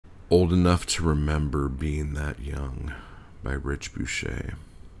Old Enough to Remember Being That Young by Boucher.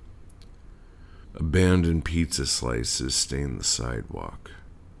 Abandoned pizza slices stain the sidewalk.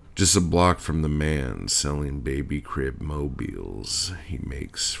 Just a block from the man selling baby crib mobiles he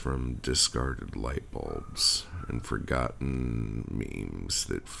makes from discarded light bulbs and forgotten memes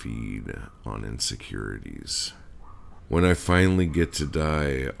that feed on insecurities. When I finally get to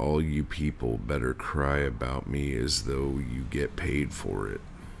die, all you people better cry about me as though you get paid for it.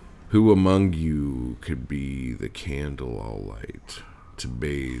 Who among you could be the candle I'll light to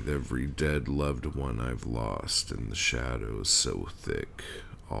bathe every dead loved one I've lost in the shadows so thick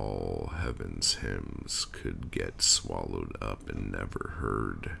all heaven's hymns could get swallowed up and never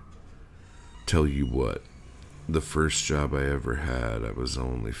heard? Tell you what, the first job I ever had, I was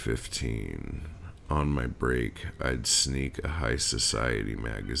only 15. On my break, I'd sneak a high society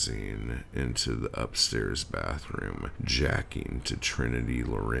magazine into the upstairs bathroom, jacking to Trinity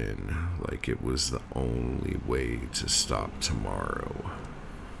Loren like it was the only way to stop tomorrow.